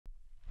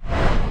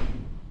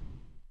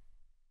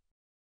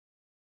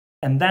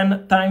And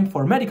then time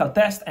for medical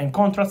test and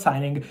contract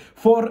signing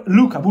for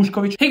Luka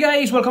Vuskovic. Hey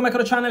guys, welcome back to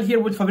the channel, here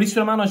with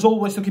Fabrizio Romano as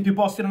always to keep you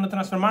posted on the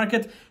transfer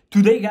market.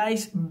 Today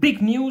guys,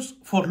 big news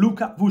for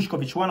Luka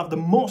Vuskovic, one of the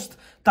most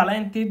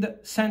talented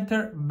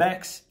center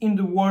backs in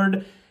the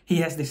world.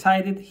 He has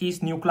decided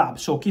his new club,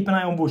 so keep an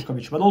eye on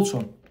Vuskovic, but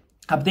also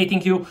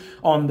updating you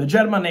on the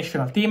German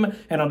national team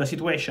and on the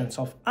situations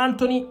of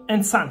Antony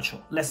and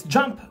Sancho. Let's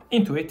jump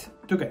into it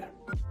together.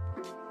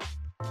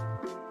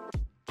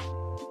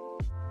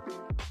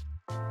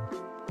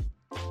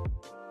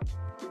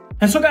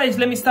 And so guys,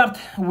 let me start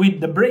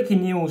with the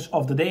breaking news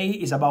of the day.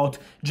 Is about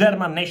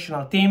German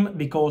national team,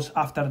 because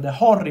after the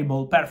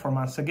horrible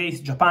performance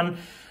against Japan,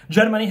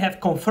 Germany have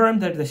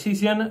confirmed their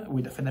decision,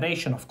 with the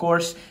federation of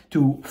course,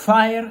 to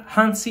fire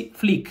Hansi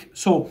Flick.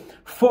 So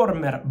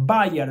former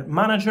Bayern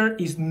manager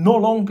is no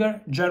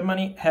longer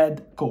Germany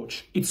head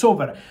coach. It's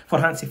over for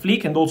Hansi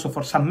Flick and also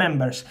for some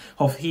members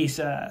of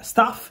his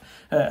staff.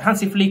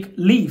 Hansi Flick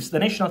leaves the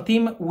national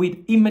team with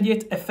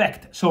immediate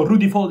effect. So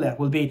Rudi Völler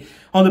will be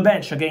on the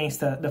bench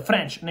against the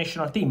French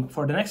national team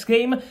for the next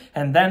game,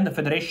 and then the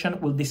federation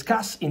will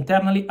discuss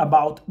internally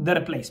about the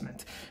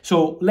replacement.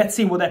 So let's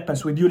see what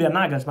happens with Julian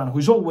Nagelsmann,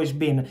 who's always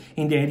been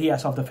in the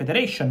areas of the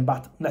federation,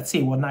 but let's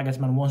see what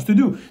Nagelsmann wants to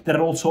do. There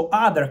are also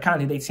other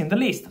candidates in the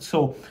list,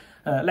 so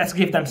let's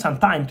give them some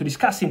time to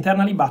discuss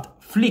internally, but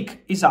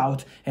Flick is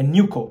out and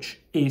new coach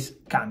is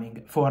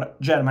coming for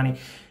Germany.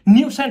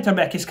 New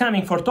centre-back is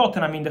coming for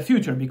Tottenham in the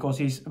future because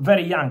he's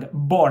very young,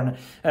 born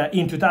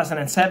in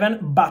 2007,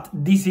 but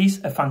this is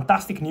a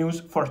fantastic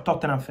news for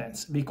Tottenham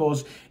fans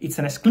because it's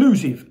an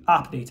exclusive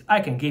update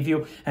I can give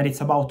you, and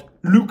it's about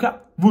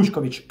Luka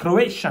Vuskovic,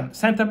 Croatian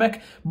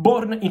centre-back,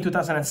 born in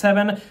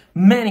 2007.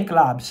 Many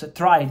clubs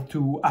tried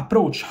to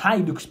approach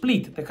Hajduk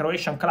Split, the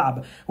Croatian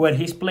club where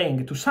he's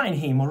playing, to sign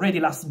him already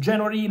last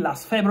January,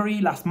 last February,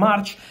 last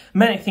March.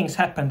 Many things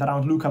happened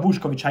around Luka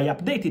Vuskovic. I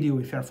updated you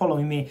if you're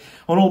following me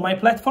on all my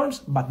platforms,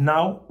 but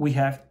now we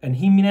have an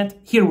imminent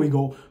here we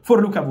go for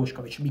Luka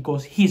Vuskovic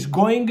because he's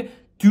going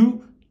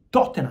to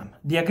Tottenham.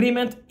 The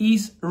agreement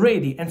is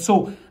ready, and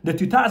so the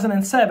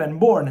 2007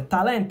 born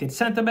talented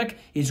centre-back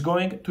is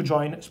going to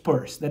join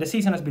Spurs. The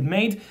decision has been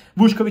made.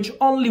 Vuskovic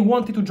only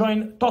wanted to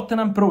join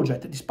Tottenham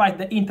project, despite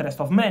the interest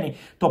of many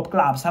top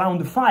clubs,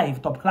 around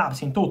 5 top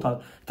clubs in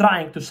total,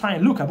 trying to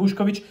sign Luka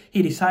Vuskovic.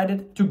 He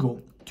decided to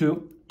go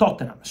to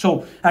Tottenham.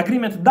 So,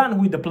 agreement done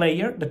with the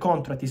player, the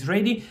contract is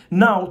ready.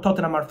 Now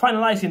Tottenham are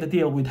finalizing the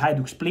deal with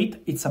Hajduk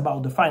Split. It's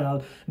about the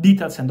final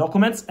details and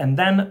documents, and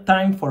then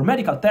time for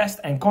medical test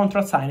and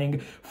contract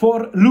signing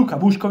for Luka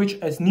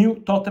Vuskovic as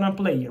new Tottenham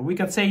player. We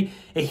can say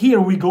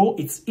here we go,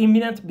 it's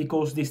imminent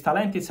because this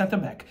talented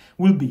centre-back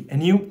will be a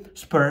new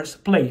Spurs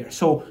player.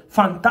 So,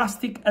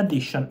 fantastic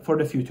addition for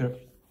the future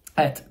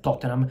at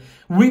Tottenham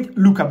with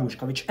Luka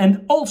Vuskovic.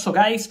 And also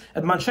guys,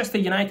 at Manchester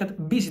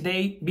United, busy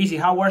day, busy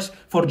hours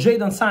for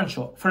Jadon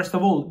Sancho. First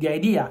of all, the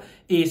idea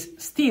is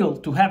still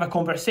to have a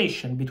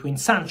conversation between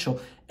Sancho,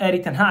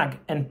 Erik ten Hag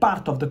and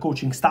part of the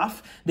coaching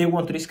staff. They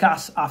want to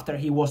discuss after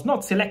he was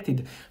not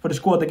selected for the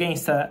squad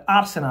against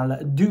Arsenal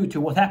due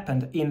to what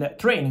happened in the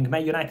training.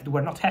 Man United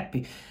were not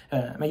happy.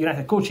 Man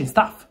United coaching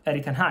staff,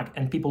 Erik ten Hag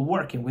and people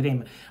working with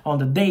him on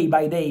the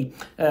day-by-day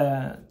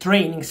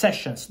training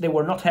sessions, they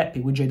were not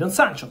happy with Jadon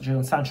Sancho.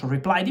 Jadon Sancho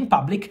replied in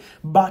public,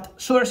 but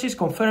sources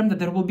confirmed that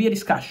there will be a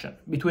discussion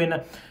between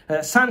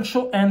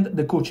Sancho and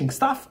the coaching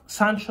staff,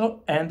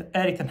 Sancho and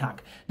Erik ten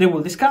Hag. They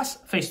will discuss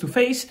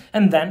face-to-face,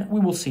 and then we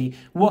will see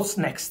what's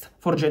next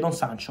for Jadon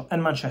Sancho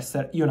and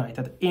Manchester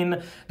United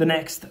in the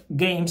next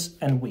games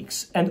and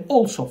weeks. And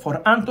also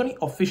for Antony,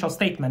 official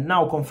statement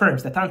now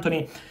confirms that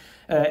Antony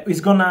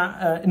is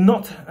not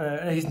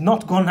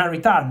gonna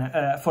return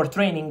for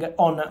training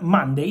on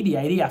Monday. The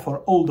idea for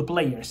all the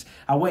players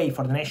away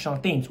for the national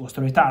teams was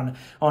to return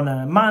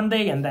on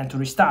Monday and then to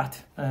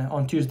restart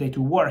on Tuesday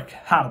to work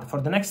hard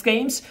for the next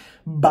games.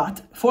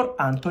 But for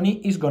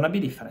Antony, it's gonna be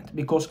different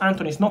because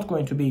Antony is not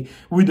going to be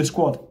with the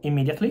squad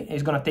immediately.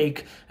 It's gonna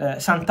take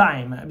some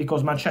time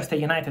because Manchester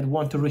United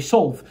want to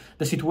resolve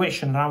the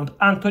situation around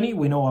Antony.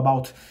 We know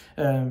about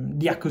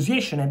the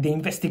accusation and the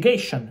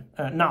investigation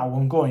now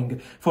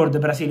ongoing for the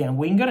Brazilian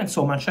winger, and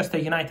so Manchester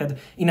United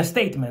in a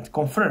statement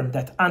confirmed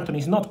that Antony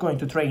is not going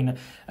to train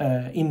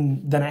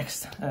in the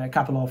next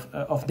couple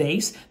of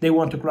days. They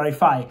want to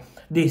clarify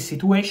this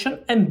situation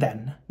and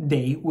then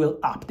they will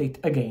update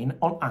again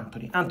on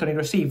Antony. Antony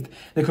received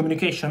the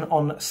communication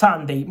on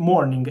Sunday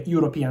morning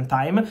European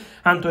time.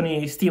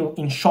 Antony is still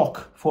in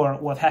shock for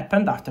what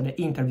happened after the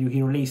interview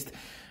he released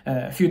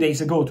a few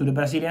days ago to the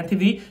Brazilian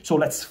TV, so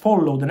let's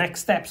follow the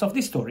next steps of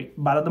this story,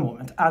 but at the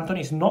moment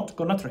Antony is not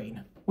gonna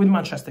train with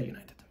Manchester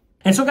United.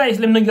 And so guys,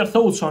 let me know your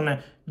thoughts on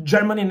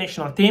Germany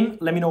national team.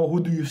 Let me know who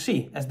do you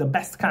see as the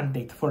best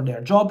candidate for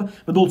their job,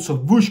 but also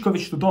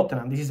Vuskovic to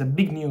Tottenham. This is a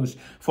big news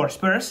for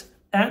Spurs.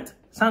 And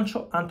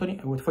Sancho, Antony,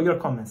 I wait for your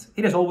comments.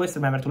 It as always,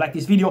 remember to like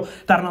this video,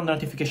 turn on the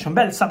notification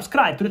bell,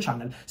 subscribe to the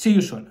channel. See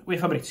you soon with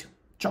Fabrizio.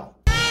 Ciao.